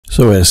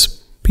So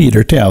as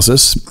Peter tells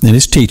us in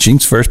his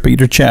teachings, 1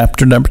 Peter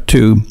chapter number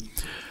 2,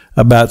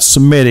 about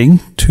submitting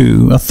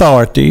to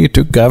authority,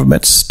 to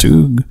governments,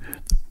 to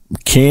the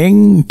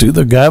king, to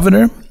the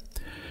governor.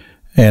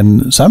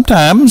 And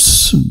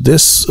sometimes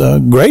this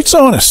grates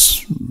on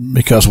us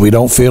because we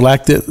don't feel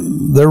like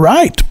they're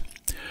right.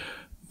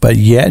 But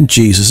yet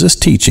Jesus is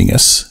teaching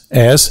us,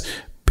 as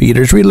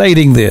Peter's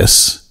relating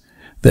this,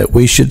 that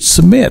we should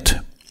submit.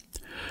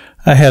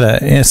 I had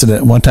an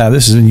incident one time,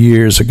 this is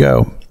years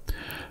ago.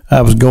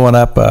 I was going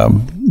up a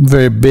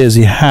very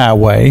busy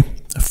highway,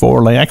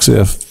 actually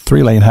a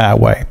 3-lane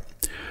highway,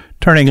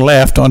 turning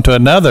left onto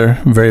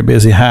another very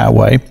busy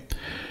highway.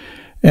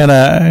 And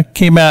I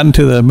came out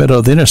into the middle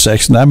of the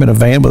intersection. I'm in a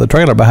van with a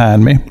trailer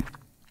behind me.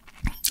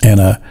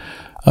 And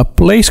a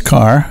police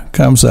car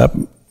comes up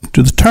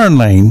to the turn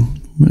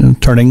lane,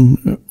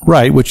 turning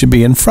right, which would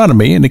be in front of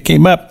me. And it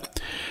came up,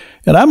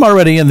 and I'm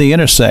already in the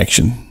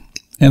intersection.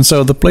 And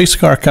so the police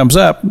car comes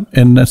up,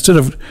 and instead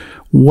of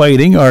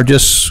waiting or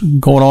just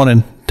going on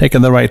and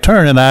taking the right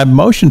turn, and I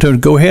motioned to him to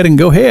go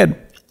ahead,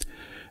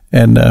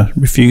 and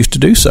refused to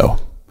do so.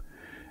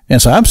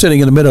 And so I'm sitting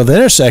in the middle of the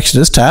intersection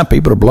this time.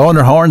 People are blowing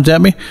their horns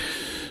at me.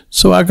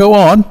 So I go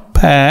on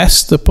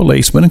past the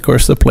policeman. Of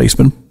course, the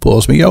policeman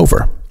pulls me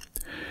over.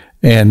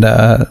 And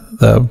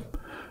the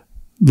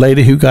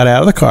lady who got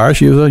out of the car,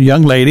 she was a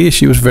young lady.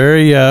 She was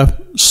very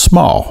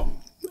small.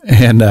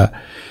 And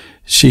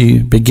she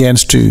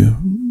begins to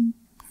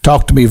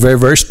talk to me very,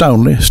 very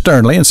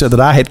sternly and said that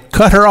I had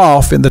cut her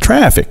off in the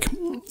traffic.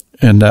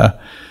 And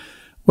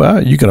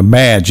well, you can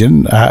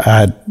imagine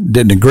I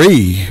didn't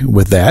agree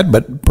with that,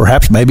 but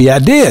perhaps maybe I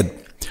did.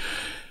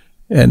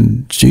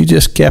 And she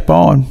just kept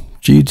on.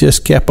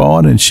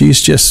 And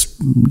she's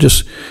just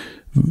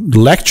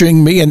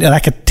lecturing me. And I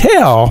could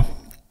tell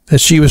that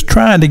she was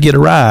trying to get a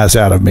rise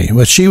out of me.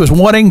 What she was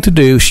wanting to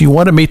do, she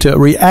wanted me to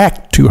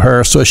react to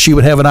her so she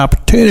would have an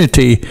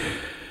opportunity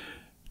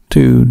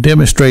to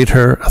demonstrate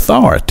her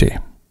authority.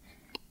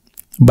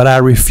 But I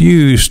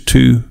refused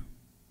to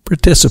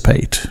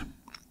participate.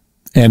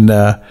 And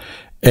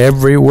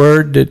every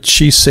word that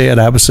she said,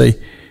 I would say,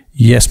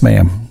 yes,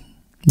 ma'am.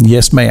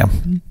 Yes,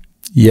 ma'am.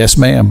 Yes,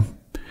 ma'am.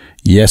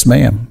 Yes,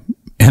 ma'am.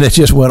 And it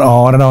just went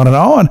on and on and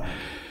on.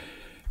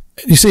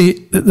 You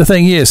see, the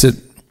thing is that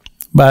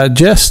by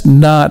just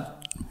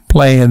not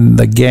playing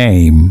the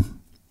game,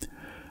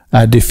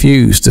 I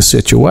diffused the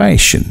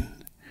situation.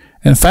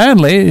 And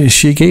finally,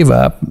 she gave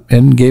up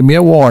and gave me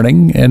a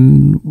warning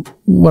and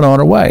went on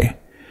her way.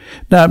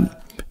 Now,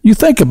 you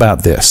think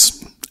about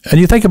this, and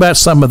you think about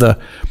some of the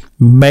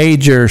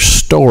major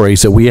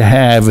stories that we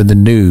have in the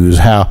news,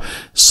 how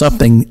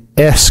something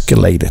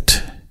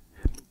escalated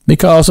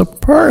because a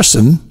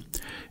person,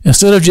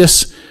 instead of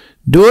just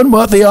doing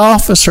what the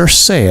officer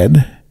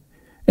said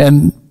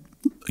and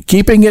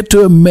keeping it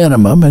to a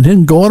minimum and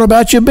then going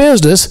about your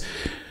business,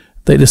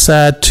 they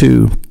decide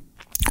to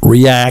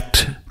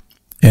react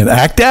and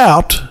act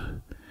out.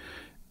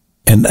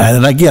 And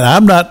again,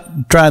 I'm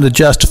not trying to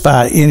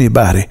justify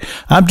anybody.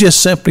 I'm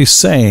just simply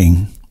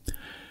saying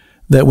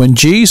that when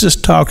Jesus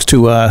talks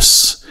to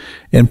us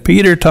and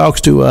Peter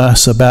talks to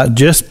us about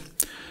just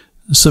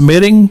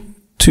submitting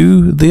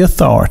to the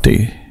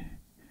authority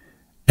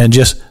and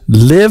just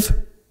live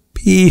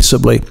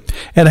peaceably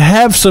and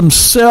have some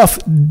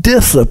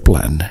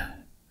self-discipline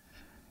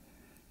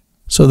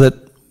so that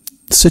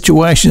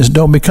situations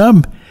don't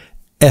become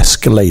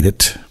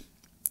escalated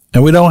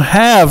and we don't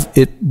have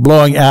it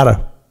blowing out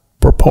of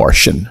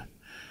proportion,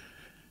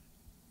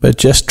 but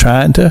just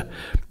trying to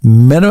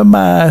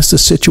minimize the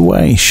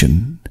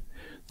situation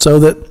so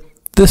that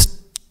this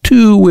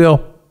too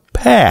will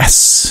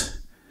pass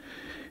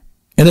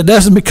and it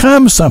doesn't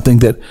become something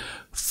that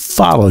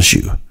follows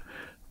you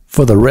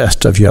for the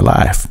rest of your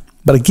life.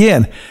 But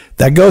again,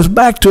 that goes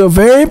back to a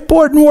very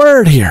important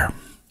word here.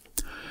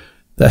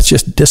 That's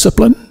just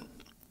discipline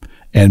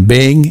and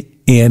being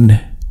in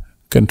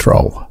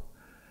control.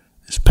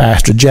 It's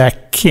Pastor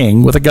Jack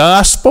King with the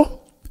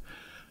gospel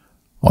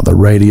on the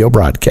radio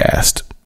broadcast.